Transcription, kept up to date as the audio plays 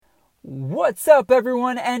What's up,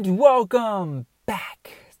 everyone, and welcome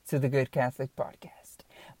back to the Good Catholic Podcast.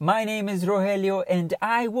 My name is Rogelio, and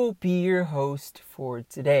I will be your host for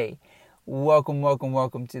today.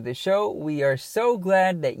 Welcome to the show. We are so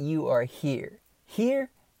glad that you are here. Here,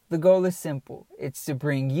 the goal is simple. It's to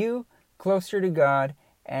bring you closer to God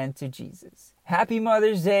and to Jesus. Happy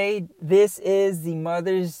Mother's Day. This is the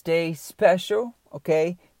Mother's Day special,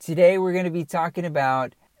 okay? Today, we're going to be talking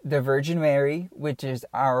about the Virgin Mary, which is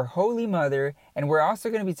our Holy Mother, and we're also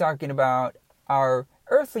going to be talking about our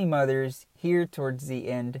earthly mothers here towards the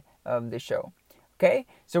end of the show. Okay,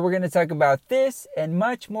 so we're going to talk about this and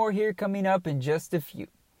much more here coming up in just a few.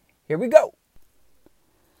 Here we go.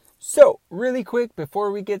 So, really quick,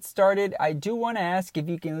 before we get started, I do want to ask if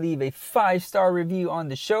you can leave a 5-star review on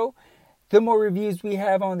the show. The more reviews we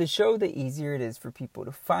have on the show, the easier it is for people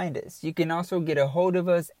to find us. You can also get a hold of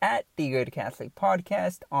us at The Good Catholic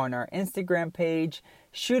Podcast on our Instagram page.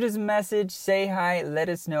 Shoot us a message, say hi, let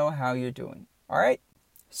us know how you're doing. All right?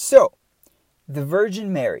 So, the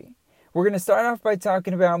Virgin Mary. We're going to start off by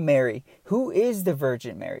talking about Mary. Who is the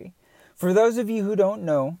Virgin Mary? For those of you who don't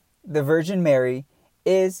know, the Virgin Mary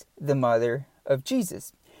is the mother of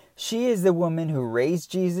Jesus. She is the woman who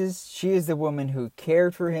raised Jesus. She is the woman who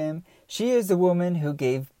cared for him. She is the woman who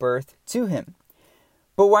gave birth to him.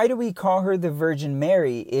 But why do we call her the Virgin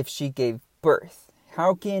Mary if she gave birth?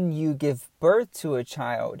 How can you give birth to a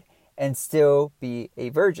child and still be a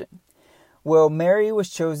virgin? Well, Mary was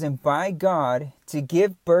chosen by God to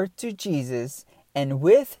give birth to Jesus, and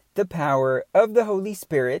with the power of the Holy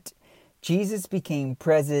Spirit, Jesus became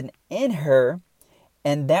present in her.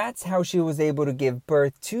 And that's how she was able to give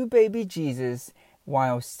birth to baby Jesus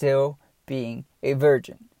while still being a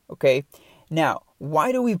virgin. Okay? Now,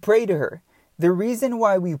 why do we pray to her? The reason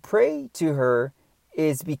why we pray to her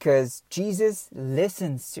is because Jesus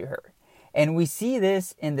listens to her. And we see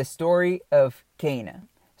this in the story of Cana.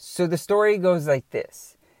 So the story goes like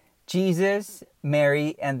this. Jesus,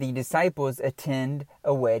 Mary, and the disciples attend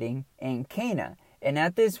a wedding in Cana. And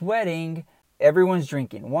at this wedding, everyone's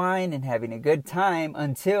drinking wine and having a good time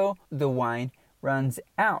until the wine runs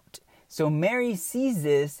out. So Mary sees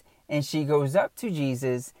this and she goes up to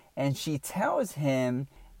Jesus and she tells him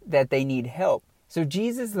that they need help. So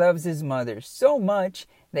Jesus loves his mother so much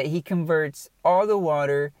that he converts all the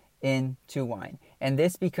water into wine. And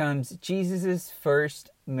this becomes Jesus'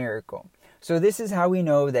 first miracle. So this is how we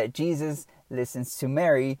know that Jesus listens to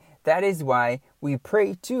Mary. That is why we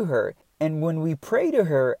pray to her. And when we pray to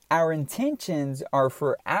her, our intentions are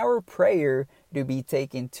for our prayer to be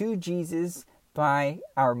taken to Jesus by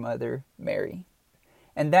our mother, Mary.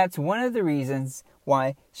 And that's one of the reasons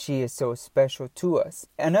why she is so special to us.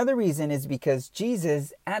 Another reason is because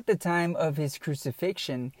Jesus, at the time of his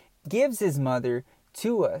crucifixion, gives his mother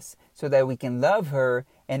to us so that we can love her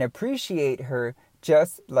and appreciate her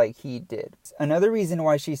just like he did. Another reason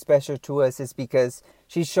why she's special to us is because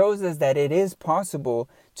she shows us that it is possible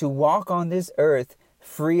to walk on this earth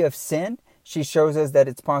free of sin. She shows us that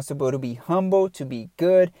it's possible to be humble, to be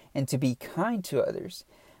good, and to be kind to others.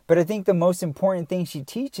 But I think the most important thing she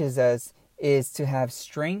teaches us is to have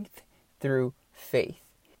strength through faith.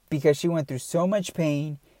 Because she went through so much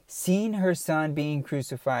pain, seeing her son being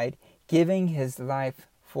crucified, giving his life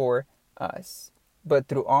for us. But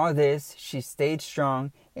through all this, she stayed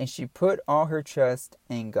strong and she put all her trust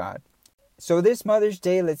in God. So this Mother's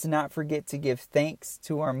Day, let's not forget to give thanks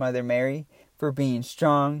to our Mother Mary for being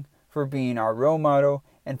strong, for being our role model,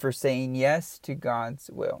 and for saying yes to God's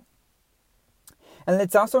will. And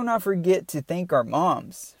let's also not forget to thank our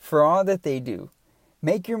moms for all that they do.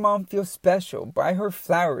 Make your mom feel special. Buy her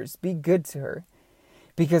flowers. Be good to her.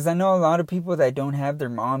 Because I know a lot of people that don't have their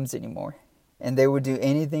moms anymore, and they would do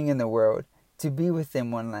anything in the world to be with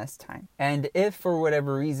them one last time. And if for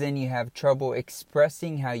whatever reason you have trouble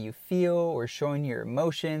expressing how you feel or showing your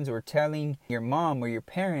emotions or telling your mom or your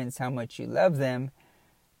parents how much you love them,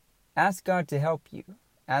 ask God to help you.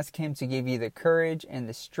 Ask him to give you the courage and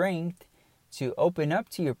the strength to open up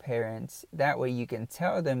to your parents. That way you can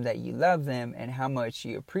tell them that you love them and how much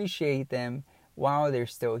you appreciate them while they're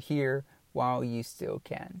still here, while you still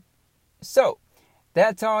can. So,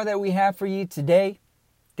 that's all that we have for you today.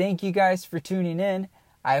 Thank you guys for tuning in.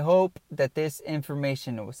 I hope that this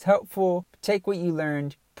information was helpful. Take what you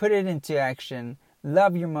learned, put it into action.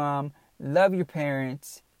 Love your mom, love your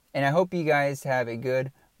parents, and I hope you guys have a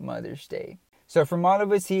good Mother's Day. So from all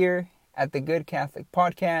of us here at the Good Catholic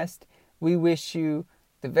Podcast, we wish you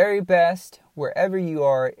the very best wherever you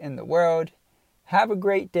are in the world. Have a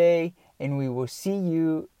great day, and we will see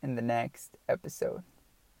you in the next episode.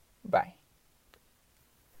 Bye.